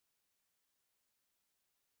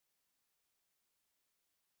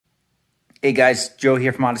Hey guys, Joe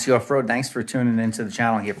here from Odyssey Off-Road. Thanks for tuning into the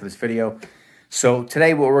channel here for this video. So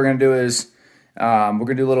today what we're going to do is we're going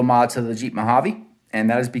to do a little mod to the Jeep Mojave. And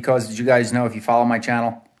that is because, as you guys know, if you follow my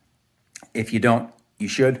channel, if you don't, you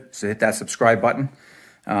should. So hit that subscribe button.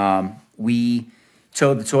 We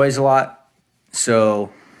towed the toys a lot.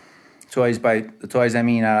 So toys, by the toys I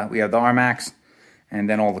mean we have the R-Max and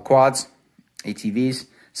then all the quads, ATVs.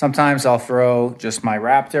 Sometimes I'll throw just my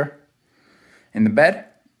Raptor in the bed.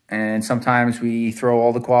 And sometimes we throw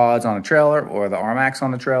all the quads on a trailer or the R-Max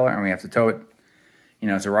on the trailer and we have to tow it, you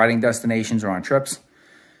know, to riding destinations or on trips.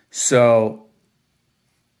 So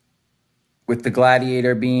with the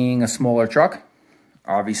Gladiator being a smaller truck,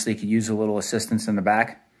 obviously could use a little assistance in the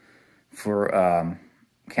back for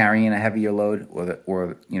carrying a heavier load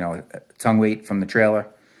or you know, tongue weight from the trailer,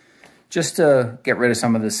 just to get rid of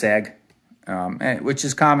some of the sag, which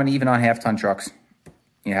is common even on half-ton trucks.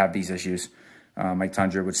 You have these issues. My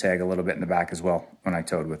Tundra would sag a little bit in the back as well when I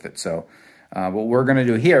towed with it. So what we're going to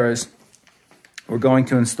do here is we're going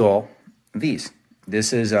to install these.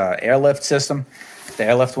 This is an airlift system, the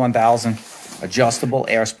Airlift 1000 adjustable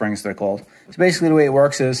air springs, they're called. So basically the way it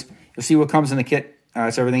works is you'll see what comes in the kit.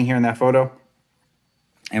 It's everything here in that photo.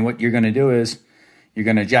 And what you're going to do is you're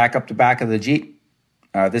going to jack up the back of the Jeep.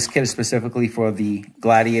 This kit is specifically for the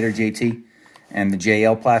Gladiator JT and the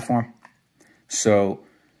JL platform. So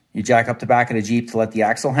you jack up the back of the Jeep to let the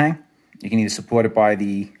axle hang. You can either support it by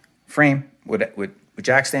the frame with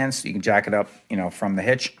jack stands. You can jack it up, you know, from the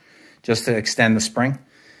hitch just to extend the spring.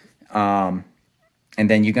 And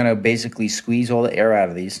then you're going to basically squeeze all the air out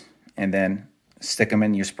of these and then stick them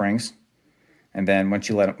in your springs. And then once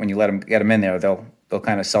you let them get them in there, they'll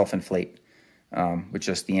kind of self-inflate with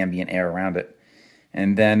just the ambient air around it.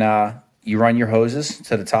 And then you run your hoses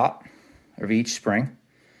to the top of each spring,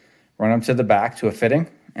 run them to the back to a fitting.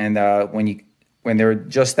 And when they're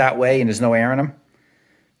just that way and there's no air in them,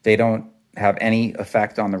 they don't have any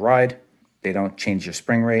effect on the ride. They don't change your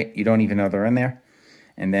spring rate. You don't even know they're in there.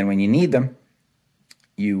 And then when you need them,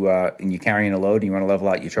 and you're carrying a load and you want to level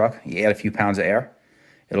out your truck, you add a few pounds of air.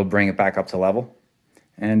 It'll bring it back up to level.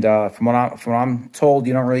 And from what I'm told,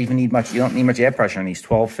 you don't really even need much. You don't need much air pressure on these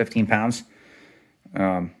 12, 15 pounds,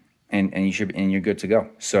 and you're good to go.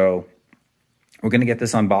 So we're gonna get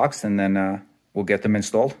this unboxed and then we'll get them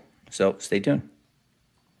installed. So stay tuned.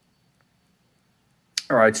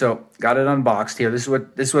 All right, so got it unboxed here. This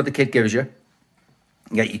is what the kit gives you.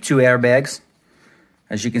 You got your 2 airbags.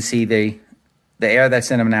 As you can see, the air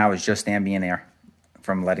that's in them now is just ambient air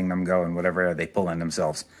from letting them go and whatever air they pull in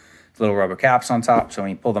themselves. Little rubber caps on top, so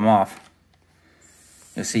when you pull them off,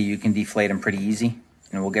 you'll see you can deflate them pretty easy.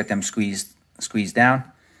 And we'll get them squeezed down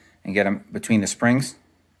and get them between the springs.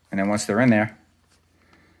 And then once they're in there,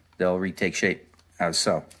 they'll retake shape as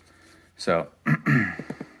so. So,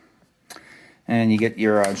 and you get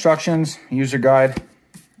your instructions, user guide,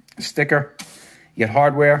 a sticker. You get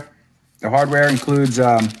hardware. The hardware includes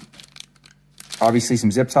obviously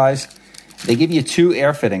some zip ties. They give you 2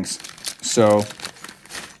 air fittings. So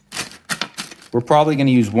we're probably going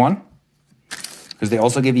to use one because they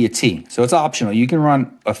also give you a T. So it's optional. You can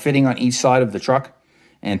run a fitting on each side of the truck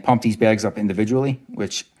and pump these bags up individually,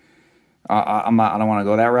 which I don't want to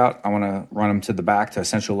go that route. I want to run them to the back to a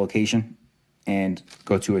central location and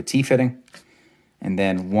go to a T fitting and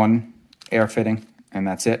then 1 air fitting, and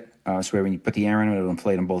that's it. So when you put the air in, it'll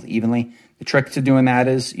inflate them both evenly. The trick to doing that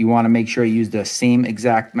is you want to make sure you use the same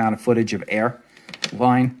exact amount of footage of air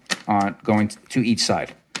line on going to each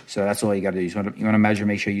side. So that's all you got to do. You want to measure,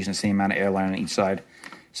 make sure you're using the same amount of air line on each side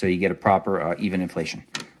so you get a proper even inflation.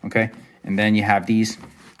 Okay, and then you have these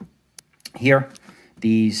here.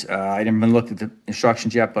 These, I haven't even looked at the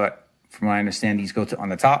instructions yet, but from what I understand, these go on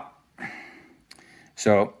the top.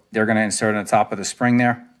 So they're going to insert on the top of the spring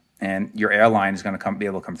there, and your air line is going to be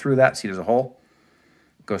able to come through that. See, there's a hole.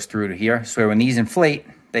 It goes through to here. So when these inflate,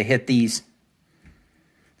 they hit these.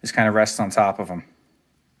 This kind of rests on top of them,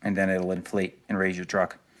 and then it'll inflate and raise your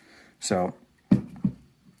truck. So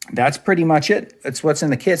that's pretty much it. That's what's in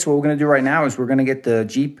the kit. So what we're going to do right now is we're going to get the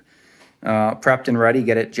Jeep prepped and ready,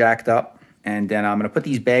 get it jacked up. And then I'm going to put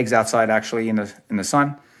these bags outside actually in the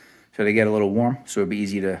sun so they get a little warm. So it'll be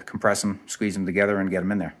easy to compress them, squeeze them together, and get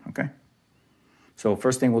them in there, okay? So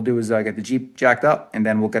first thing we'll do is get the Jeep jacked up, and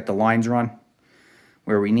then we'll get the lines run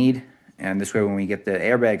where we need. And this way when we get the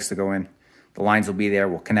airbags to go in, the lines will be there.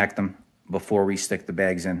 We'll connect them before we stick the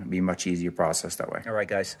bags in. It'll be a much easier process that way. All right,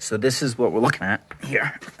 guys. So this is what we're looking at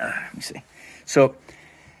here. Let me see. So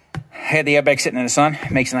I had the airbag sitting in the sun. It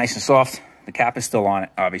makes it nice and soft. The cap is still on it,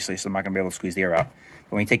 obviously, so I'm not going to be able to squeeze the air out.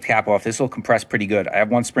 But when you take the cap off, this will compress pretty good. I have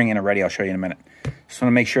 1 spring in already. I'll show you in a minute. Just want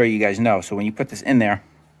to make sure you guys know. So when you put this in there,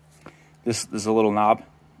 this is a little knob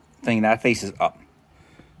thing that faces up.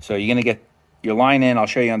 So you're gonna get your line in. I'll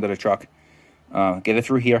show you under the truck. Get it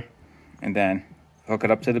through here, and then hook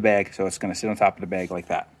it up to the bag. So it's gonna sit on top of the bag like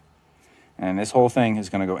that. And this whole thing is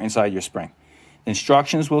gonna go inside your spring. The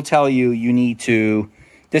instructions will tell you you need to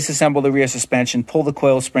disassemble the rear suspension, pull the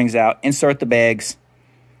coil springs out, insert the bags,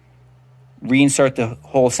 reinsert the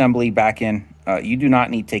whole assembly back in. You do not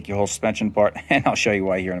need to take your whole suspension apart, and I'll show you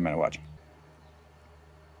why here in a minute. Watch.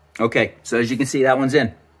 Okay, so as you can see, that one's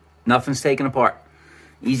in. Nothing's taken apart.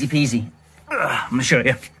 Easy peasy. I'm gonna show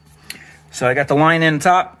you. So I got the line in the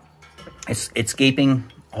top. It's gaping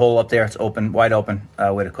hole up there. It's open, wide open,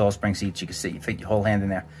 where the coil spring seats. You can see, you fit your whole hand in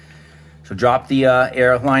there. So drop the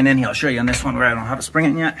air line in here. I'll show you on this one where I don't have a spring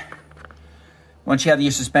in yet. Once you have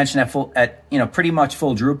your suspension at pretty much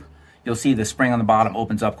full droop, you'll see the spring on the bottom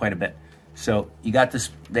opens up quite a bit. So you got this,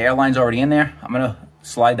 the air line's already in there. I'm gonna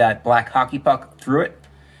slide that black hockey puck through it,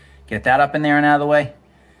 get that up in there and out of the way,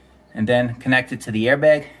 and then connect it to the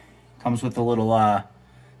airbag. Comes with a little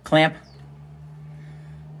clamp.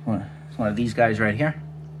 It's one of these guys right here.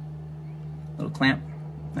 Little clamp,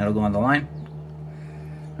 that'll go on the line.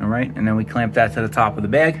 All right, and then we clamp that to the top of the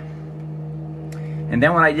bag. And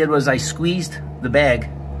then what I did was I squeezed the bag.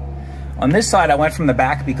 On this side, I went from the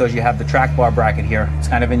back because you have the track bar bracket here. It's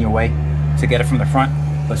kind of in your way to get it from the front.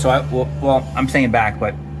 But so I'm saying back,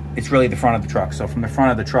 but it's really the front of the truck. So from the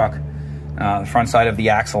front of the truck, the front side of the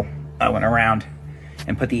axle, I went around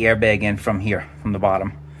and put the airbag in from here, from the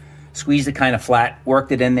bottom. Squeezed it kind of flat,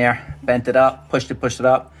 worked it in there, bent it up, pushed it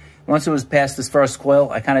up. Once it was past this first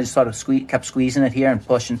coil, I kind of just sort of kept squeezing it here and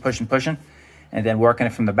pushing, and then working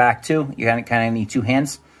it from the back too. You kind of need two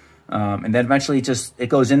hands. And then eventually it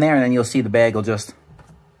goes in there, and then you'll see the bag will just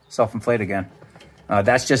self-inflate again.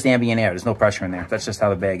 That's just ambient air. There's no pressure in there. That's just how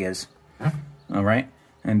the bag is. All right.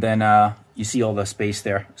 And then you see all the space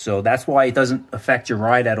there. So that's why it doesn't affect your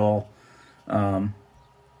ride at all,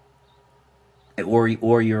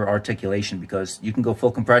 or your articulation, because you can go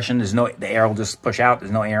full compression. The air will just push out.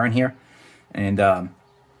 There's no air in here, and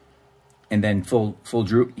then full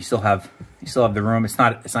droop. You still have the room. It's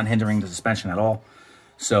not hindering the suspension at all.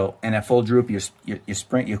 So, and at full droop,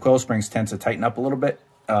 your coil springs tend to tighten up a little bit.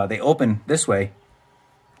 They open this way,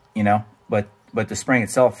 but the spring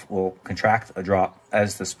itself will contract a drop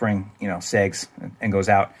as the spring, sags and goes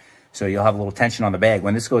out. So you'll have a little tension on the bag.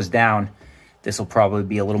 When this goes down, this will probably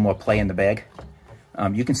be a little more play in the bag.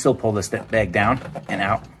 You can still pull this bag down and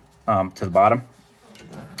out to the bottom.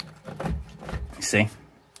 You see,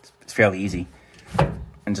 it's fairly easy,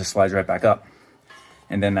 and just slides right back up.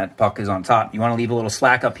 And then that puck is on top. You want to leave a little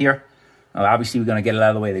slack up here. Obviously, we're going to get it out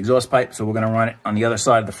of the way of the exhaust pipe, so we're going to run it on the other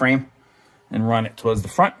side of the frame and run it towards the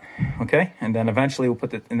front. Okay, and then eventually we'll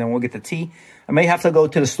we'll get the T. I may have to go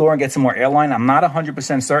to the store and get some more airline. I'm not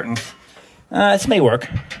 100% certain. This may work.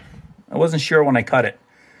 I wasn't sure when I cut it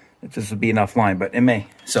if this would be enough line, but it may.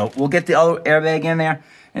 So we'll get the other airbag in there,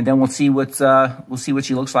 and then we'll see what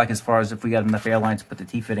she looks like as far as if we got enough airline to put the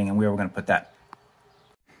T fitting and where we're going to put that.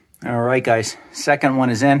 All right, guys. Second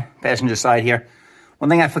one is in, passenger side here.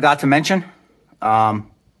 One thing I forgot to mention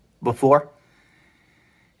before,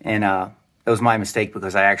 and it was my mistake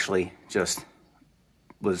because I actually just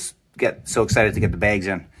get so excited to get the bags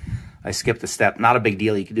in. I skipped a step. Not a big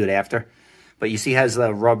deal. You can do it after. But you see it has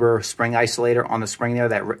the rubber spring isolator on the spring there,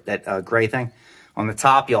 that gray thing. On the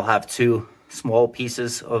top, you'll have two small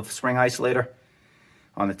pieces of spring isolator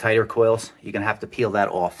on the tighter coils. You're going to have to peel that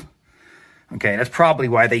off. Okay, that's probably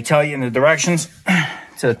why they tell you in the directions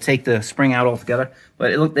to take the spring out altogether.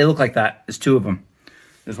 But they look like that. There's two of them.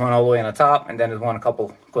 There's one all the way on the top, and then there's one a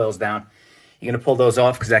couple coils down. You're going to pull those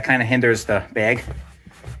off because that kind of hinders the bag.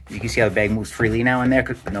 You can see how the bag moves freely now in there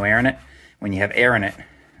because no air in it. When you have air in it,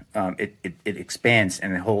 it expands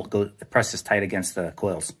and it presses tight against the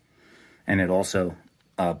coils. And it also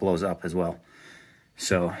blows up as well.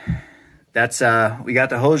 So that's we got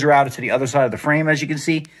the hose routed to the other side of the frame, as you can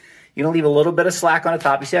see. You're going to leave a little bit of slack on the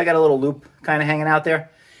top. You see I got a little loop kind of hanging out there.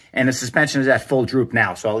 And the suspension is at full droop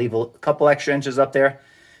now. So I'll leave a couple extra inches up there.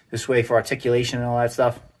 This way for articulation and all that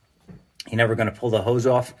stuff. You're never going to pull the hose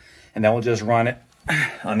off. And then we'll just run it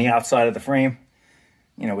on the outside of the frame,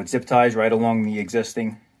 with zip ties right along the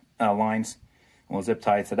existing lines. We'll zip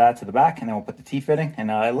tie to the back, and then we'll put the T-fitting. And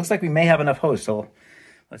it looks like we may have enough hose. So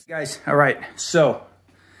let's, guys. All right. So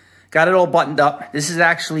got it all buttoned up. This is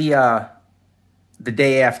actually the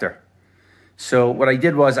day after. So what I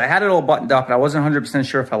did was I had it all buttoned up, and I wasn't 100%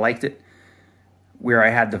 sure if I liked it where I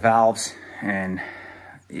had the valves, and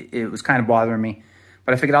it was kind of bothering me.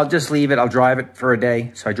 But I figured I'll just leave it. I'll drive it for a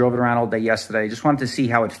day. So I drove it around all day yesterday. Just wanted to see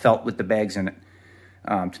how it felt with the bags in it,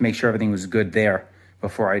 to make sure everything was good there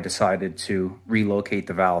before I decided to relocate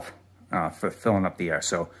the valve for filling up the air.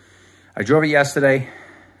 So I drove it yesterday,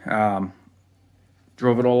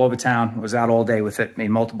 drove it all over town, was out all day with it, made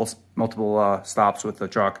multiple stops with the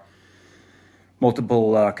truck,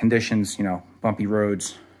 multiple conditions, you know, bumpy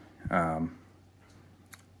roads,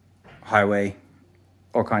 highway,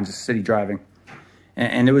 all kinds of city driving.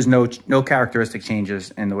 And there was no characteristic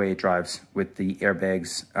changes in the way it drives with the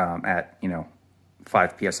airbags at, you know,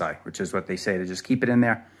 5 PSI, which is what they say, to just keep it in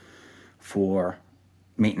there for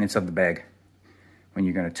maintenance of the bag. When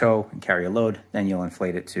you're going to tow and carry a load, then you'll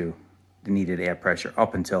inflate it to the needed air pressure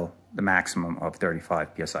up until the maximum of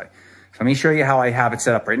 35 PSI. So let me show you how I have it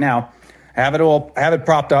set up right now. I have it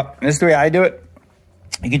propped up, and this is the way I do it.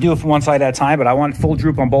 You can do it from one side at a time, but I want full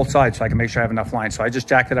droop on both sides so I can make sure I have enough line. So I just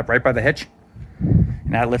jacked it up right by the hitch,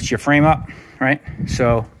 and that lifts your frame up, right?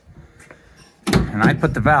 So, and I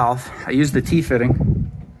put the valve, I use the T-fitting,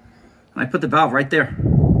 and I put the valve right there.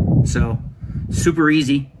 So super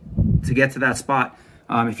easy to get to that spot.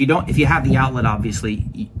 If you have the outlet,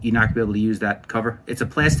 obviously, you're not gonna be able to use that cover. It's a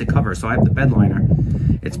plastic cover, so I have the bed liner.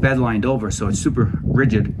 It's bed lined over, so it's super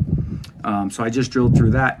rigid. So I just drilled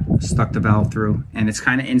through that, stuck the valve through, and it's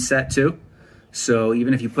kind of inset too. So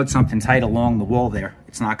even if you put something tight along the wall there,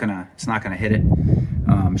 it's not gonna hit it.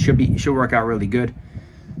 Should work out really good.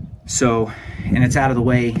 So, and it's out of the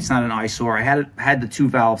way. It's not an eyesore. I had the 2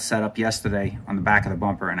 valves set up yesterday on the back of the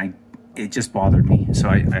bumper, and it just bothered me. So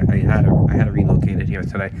I had to relocate it here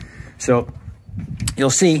today. So you'll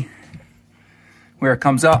see where it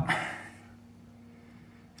comes up,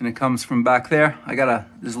 and it comes from back there.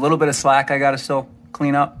 There's a little bit of slack I gotta still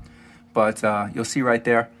clean up, but you'll see right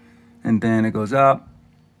there. And then it goes up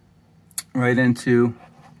right into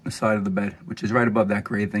the side of the bed, which is right above that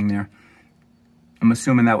gray thing there. I'm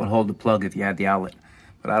assuming that would hold the plug if you had the outlet,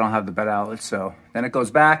 but I don't have the bed outlet. So then it goes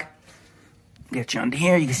back, get you under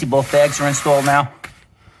here. You can see both bags are installed now.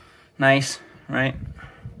 Nice, right?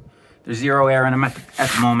 There's 0 air in them at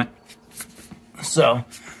the moment. So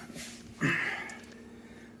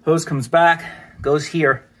hose comes back, goes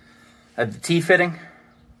here. I have the T-fitting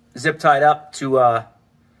zip tied up to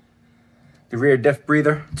the rear diff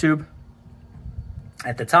breather tube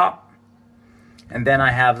at the top. And then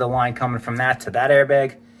I have the line coming from that to that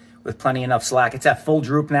airbag with plenty enough slack. It's at full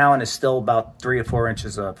droop now, and it's still about 3 or 4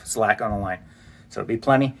 inches of slack on the line. So it'll be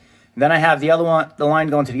plenty. And then I have the other one, the line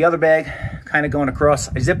going to the other bag, kind of going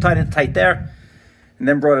across. I zip tied it tight there, and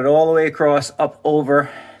then brought it all the way across, up over.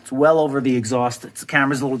 It's well over the exhaust. The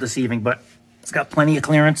camera's a little deceiving, but it's got plenty of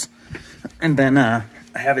clearance. And then I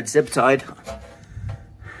have it zip tied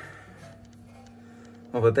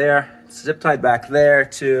over there. It's zip tied back there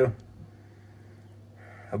to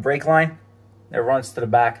a brake line that runs to the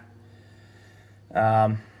back.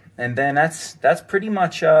 And then that's pretty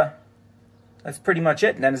much it.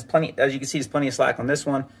 And then there's plenty, as you can see, there's plenty of slack on this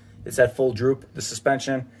one. It's at full droop, the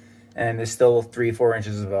suspension, and there's still 3 or 4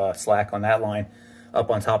 inches of slack on that line up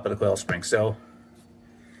on top of the coil spring. So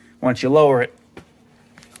once you lower it,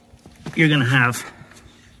 you're gonna have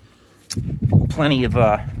plenty of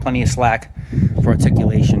slack for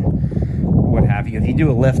articulation, what have you. If you do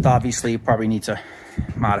a lift, obviously you probably need to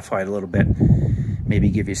modify it a little bit, maybe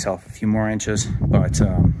give yourself a few more inches. But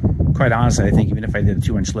quite honestly, I think even if I did a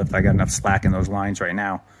 2-inch lift, I got enough slack in those lines right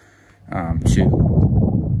now to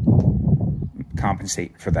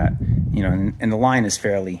compensate for that. You know, and the line is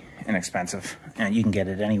fairly inexpensive, and you can get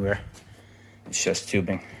it anywhere. It's just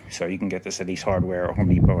tubing, so you can get this at East Hardware or Home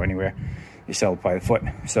Depot or anywhere. You sell it by the foot.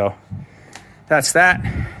 So that's that.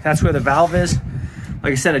 That's where the valve is.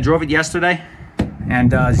 Like I said, I drove it yesterday,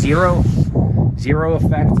 and zero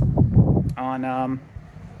effect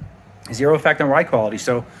on ride quality.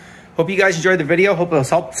 So hope you guys enjoyed the video. Hope it'll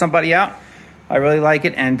help somebody out. I really like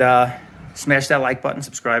it, and smash that like button,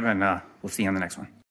 subscribe, and we'll see you on the next one.